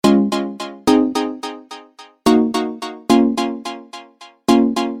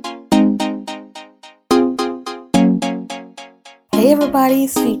Hey everybody,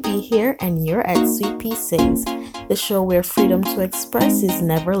 Sweet Pea here, and you're at Sweet Pea Says, the show where freedom to express is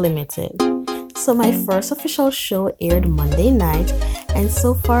never limited. So my first official show aired Monday night, and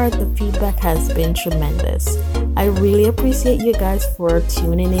so far the feedback has been tremendous. I really appreciate you guys for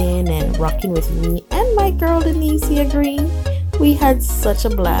tuning in and rocking with me and my girl Denicia Green. We had such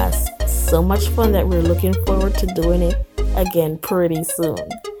a blast, so much fun that we're looking forward to doing it again pretty soon.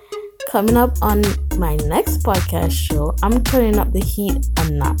 Coming up on my next podcast show, I'm turning up the heat a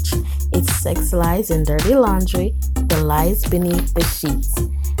notch. It's Sex, Lies, and Dirty Laundry, the lies beneath the sheets.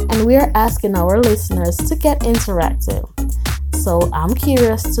 And we are asking our listeners to get interactive. So I'm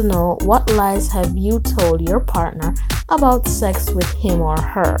curious to know, what lies have you told your partner about sex with him or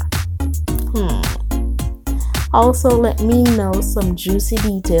her? Also, let me know some juicy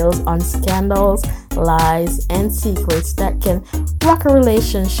details on scandals, lies, and secrets that can rock a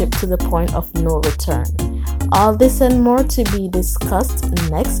relationship to the point of no return. All this and more to be discussed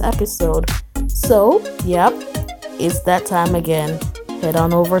next episode. So, it's that time again. Head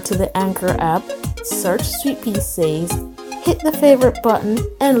on over to the Anchor app, search Sweet Pea Says, hit the favorite button,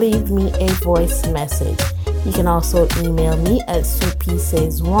 and leave me a voice message. You can also email me at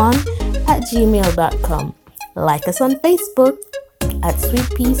sweetpea1@gmail.com. Like us on Facebook at Sweet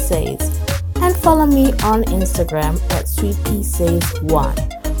Pea Says, and follow me on Instagram at Sweet Pea Says1.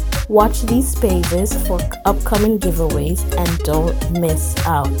 Watch these pages for upcoming giveaways and don't miss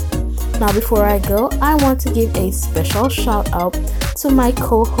out. Now before I go, I want to give a special shout out to my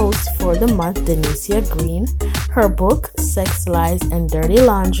co-host for the month, Denicia Green. Her book, Sex, Lies, and Dirty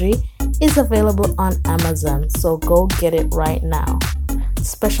Laundry, is available on Amazon, so go get it right now.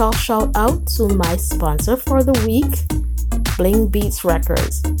 Special shout out to my sponsor for the week, Bling Beats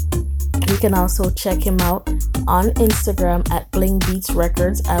Records. You can also check him out on Instagram at Bling Beats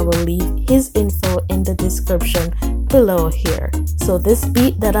Records. I will leave his info in the description below here. So this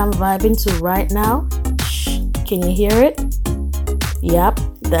beat that I'm vibing to right now, can you hear it? Yep,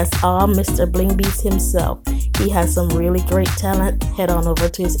 that's all Mr. Bling Beats himself. He has some really great talent. Head on over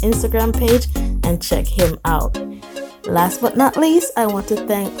to his Instagram page and check him out. Last but not least, I want to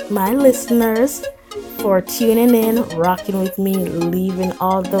thank my listeners for tuning in, rocking with me, leaving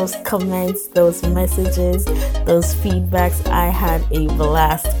all those comments, those messages, those feedbacks. I had a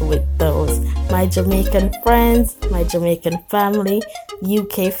blast with those. My Jamaican friends, my Jamaican family,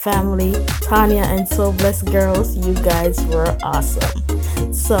 UK family, Tanya and So Blessed girls, you guys were awesome.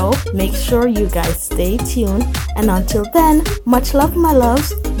 So make sure you guys stay tuned, and until then, much love, my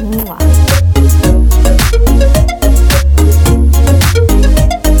loves. Mwah.